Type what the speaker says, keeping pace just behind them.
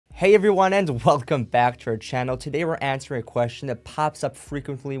Hey everyone, and welcome back to our channel. Today we're answering a question that pops up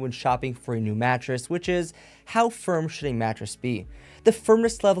frequently when shopping for a new mattress, which is, how firm should a mattress be? The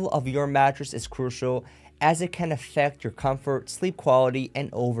firmness level of your mattress is crucial, as it can affect your comfort, sleep quality,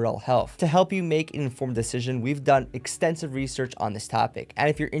 and overall health. To help you make an informed decision, we've done extensive research on this topic, and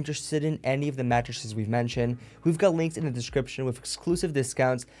if you're interested in any of the mattresses we've mentioned, we've got links in the description with exclusive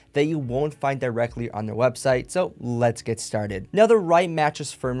discounts that you won't find directly on their website. So let's get started. Now, the right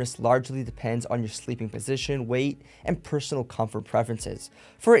mattress firmness largely depends on your sleeping position, weight, and personal comfort preferences.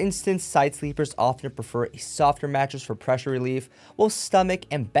 For instance, side sleepers often prefer a softer mattress for pressure relief, while stomach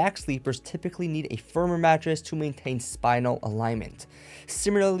and back sleepers typically need a firmer mattress to maintain spinal alignment.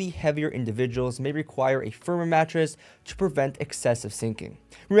 Similarly, heavier individuals may require a firmer mattress to prevent excessive sinking.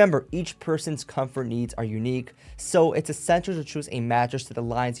 Remember, each person's comfort needs are unique, so it's essential to choose a mattress that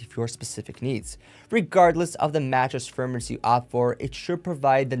aligns with your specific needs. Regardless of the mattress firmness you opt for, it should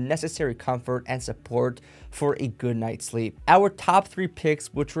provide the necessary comfort and support for a good night's sleep. Our top 3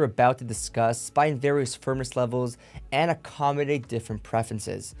 picks, which we're about to discuss, span various firmness levels and accommodate different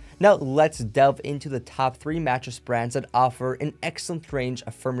preferences. Now let's delve into the top 3 mattress brands that offer an excellent range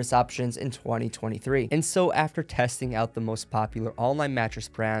of firmness options in 2023. And so, after testing out the most popular online mattress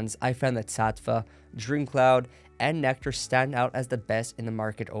brands, I found that Saatva, DreamCloud, and Nectar stand out as the best in the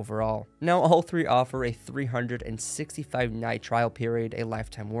market overall. Now, all 3 offer a 365-night trial period, a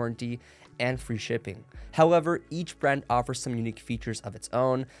lifetime warranty, and free shipping. However, each brand offers some unique features of its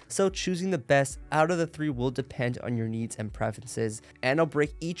own, so choosing the best out of the 3 will depend on your needs and preferences, and I'll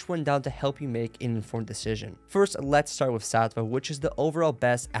break each one down to help you make an informed decision. First, let's start with Saatva, which is the overall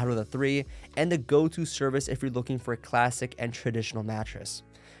best out of the 3 and the go-to service if you're looking for a classic and traditional mattress.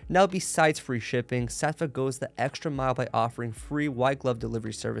 Now, besides free shipping, Saatva goes the extra mile by offering free white glove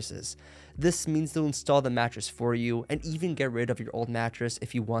delivery services. This means they'll install the mattress for you and even get rid of your old mattress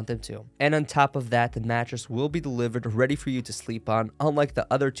if you want them to. And on top of that, the mattress will be delivered ready for you to sleep on, unlike the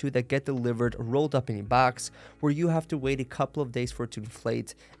other 2 that get delivered rolled up in a box, where you have to wait a couple of days for it to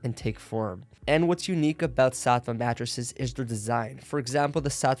inflate and take form. And what's unique about Saatva mattresses is their design. For example, the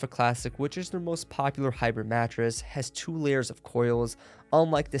Saatva Classic, which is their most popular hybrid mattress, has 2 layers of coils,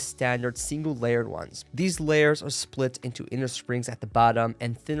 unlike the standard single layered ones. These layers are split into inner springs at the bottom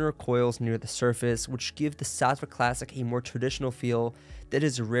and thinner coils near the surface, which give the Saatva Classic a more traditional feel that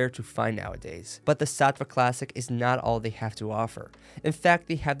is rare to find nowadays. But the Saatva Classic is not all they have to offer. In fact,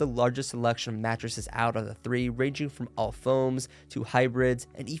 they have the largest selection of mattresses out of the 3, ranging from all foams to hybrids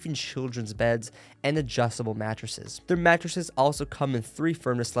and even children's beds and adjustable mattresses. Their mattresses also come in 3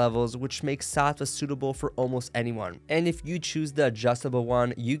 firmness levels, which makes Saatva suitable for almost anyone. And if you choose the adjustable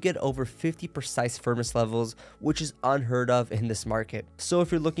one, you get over 50 precise firmness levels, which is unheard of in this market. So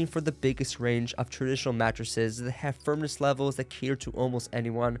if you're looking for the biggest range of traditional mattresses that have firmness levels that cater to almost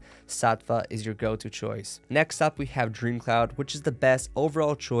anyone, Saatva is your go-to choice. Next up, we have DreamCloud, which is the best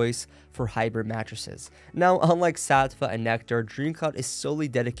overall choice for hybrid mattresses. Now, unlike Saatva and Nectar, DreamCloud is solely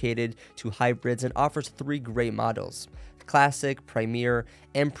dedicated to hybrids and offers 3 great models: Classic, Premier,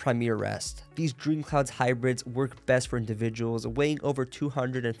 and Premier Rest. These DreamCloud hybrids work best for individuals weighing over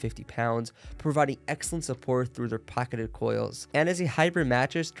 250 pounds, providing excellent support through their pocketed coils. And as a hybrid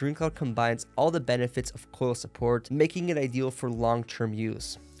mattress, DreamCloud combines all the benefits of coil support, making it ideal for long-term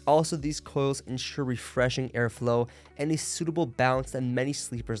use. Also, these coils ensure refreshing airflow and a suitable balance that many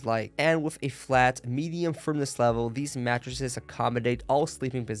sleepers like. And with a flat, medium firmness level, these mattresses accommodate all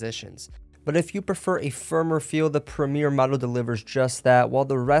sleeping positions. But if you prefer a firmer feel, the Premier model delivers just that, while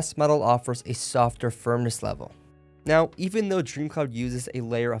the Rest model offers a softer firmness level. Now, even though DreamCloud uses a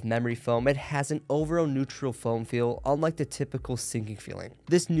layer of memory foam, it has an overall neutral foam feel, unlike the typical sinking feeling.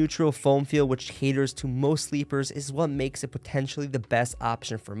 This neutral foam feel, which caters to most sleepers, is what makes it potentially the best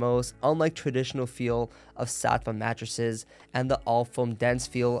option for most, unlike traditional feel of Saatva mattresses and the all-foam dense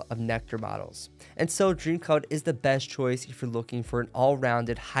feel of Nectar models. And so DreamCloud is the best choice if you're looking for an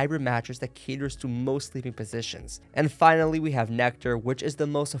all-rounded hybrid mattress that caters to most sleeping positions. And finally, we have Nectar, which is the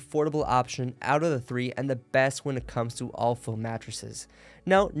most affordable option out of the 3 and the best when it comes to all foam mattresses.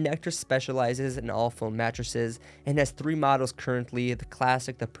 Now, Nectar specializes in all foam mattresses and has 3 models currently: the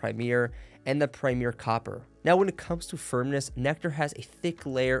Classic, the Premier, and the Premier Copper. Now, when it comes to firmness, Nectar has a thick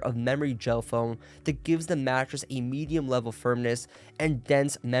layer of memory gel foam that gives the mattress a medium level firmness and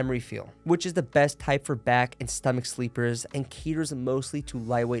dense memory feel, which is the best type for back and stomach sleepers and caters mostly to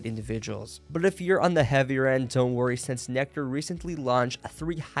lightweight individuals. But if you're on the heavier end, don't worry, since Nectar recently launched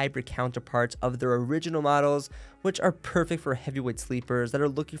 3 hybrid counterparts of their original models, which are perfect for heavyweight sleepers that are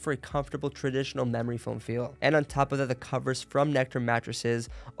looking for a comfortable traditional memory foam feel. And on top of that, the covers from Nectar mattresses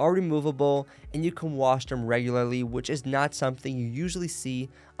are removable and you can wash them regularly, which is not something you usually see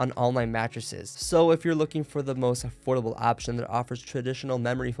on online mattresses. So if you're looking for the most affordable option that offers traditional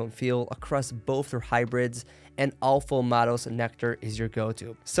memory foam feel across both their hybrids and all foam models, Nectar is your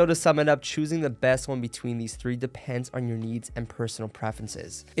go-to. So to sum it up, choosing the best one between these three depends on your needs and personal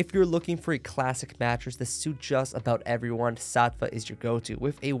preferences. If you're looking for a classic mattress that suits just about everyone, Saatva is your go-to.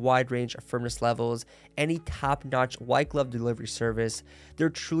 With a wide range of firmness levels and a top-notch white glove delivery service, they're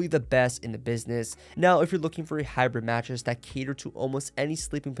truly the best in the business. Now, if you're looking for a hybrid mattress that cater to almost any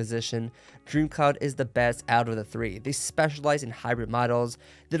sleeping position, DreamCloud is the best out of the three. They specialize in hybrid models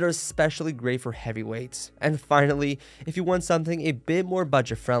that are especially great for heavyweights. And finally, if you want something a bit more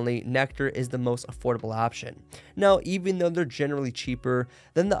budget friendly, Nectar is the most affordable option. Now, even though they're generally cheaper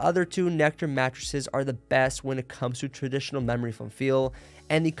than the other two, Nectar mattresses are the best when it comes to traditional memory foam feel,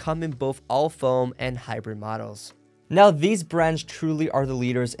 and they come in both all foam and hybrid models. Now, these brands truly are the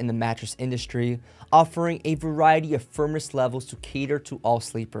leaders in the mattress industry, offering a variety of firmness levels to cater to all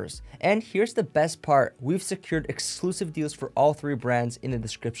sleepers. And here's the best part, we've secured exclusive deals for all three brands in the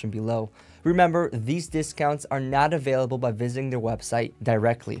description below. Remember, these discounts are not available by visiting their website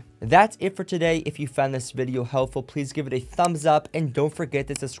directly. That's it for today. If you found this video helpful, please give it a thumbs up and don't forget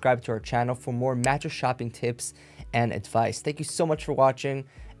to subscribe to our channel for more mattress shopping tips and advice. Thank you so much for watching,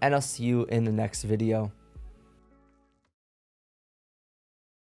 and I'll see you in the next video.